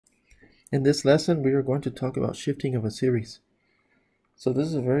In this lesson, we are going to talk about shifting of a series. So this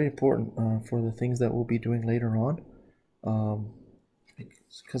is very important for the things that we'll be doing later on,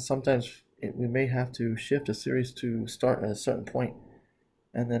 because sometimes we may have to shift a series to start at a certain point,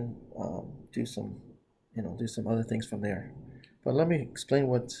 and then do some other things from there. But let me explain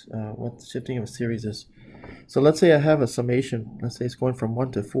what shifting of a series is. So let's say I have a summation. Let's say it's going from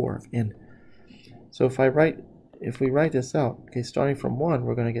 1 to 4 of n. So if we write this out, okay, starting from 1,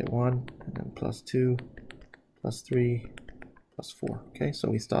 we're going to get 1, and then plus 2, plus 3, plus 4. Okay, so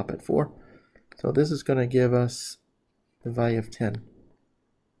we stop at 4. So this is going to give us the value of 10.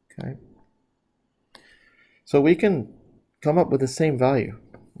 Okay, so we can come up with the same value.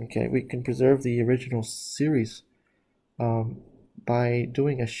 Okay, we can preserve the original series by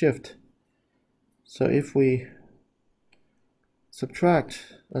doing a shift. So if we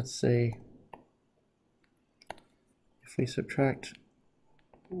subtract, let's say, if we subtract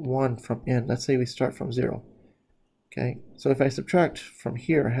 1 from n, let's say we start from 0. Okay, so if I subtract from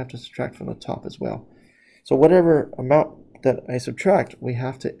here, I have to subtract from the top as well. So whatever amount that I subtract, we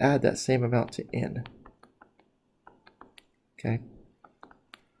have to add that same amount to n. Okay,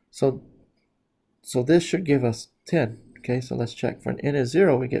 so this should give us 10. Okay, so let's check. When n is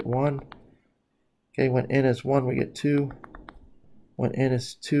 0, we get 1. Okay, when n is 1, we get 2. When n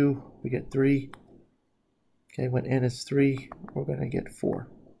is 2, we get 3. Okay, when n is 3, we're going to get 4.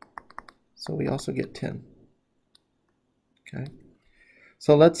 So we also get 10. Okay,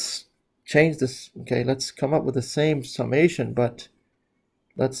 so let's change this. Okay, let's come up with the same summation, but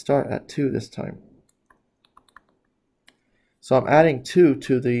let's start at 2 this time. So I'm adding 2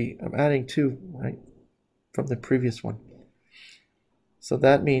 right from the previous one. So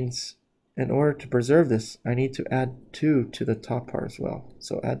that means in order to preserve this, I need to add 2 to the top part as well.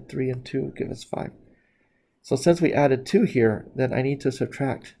 So add 3 and 2 give us 5. So since we added 2 here, then I need to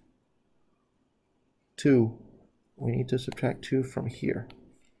subtract 2. We need to subtract 2 from here.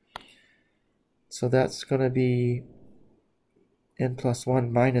 So that's going to be n plus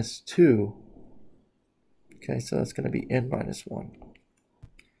 1 minus 2. Okay, so that's going to be n minus 1.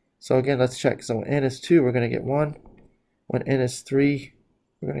 So again, let's check. So when n is 2, we're going to get 1. When n is 3,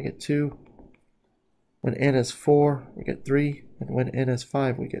 we're going to get 2. When n is 4, we get 3. And when n is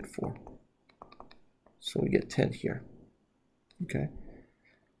 5, we get 4. So we get 10 here. Okay.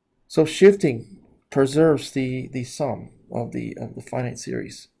 So shifting preserves the sum of the finite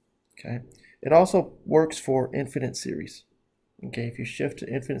series. Okay. It also works for infinite series. Okay. If you shift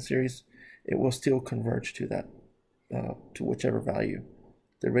to infinite series, it will still converge to that to whichever value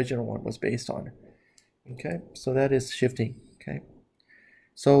the original one was based on. Okay. So that is shifting. Okay.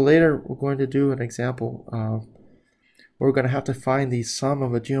 So later we're going to do an example. We're going to have to find the sum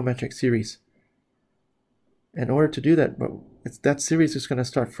of a geometric series. In order to do that, that series is going to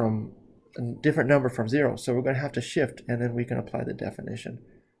start from a different number from 0. So we're going to have to shift, and then we can apply the definition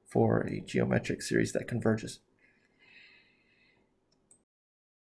for a geometric series that converges.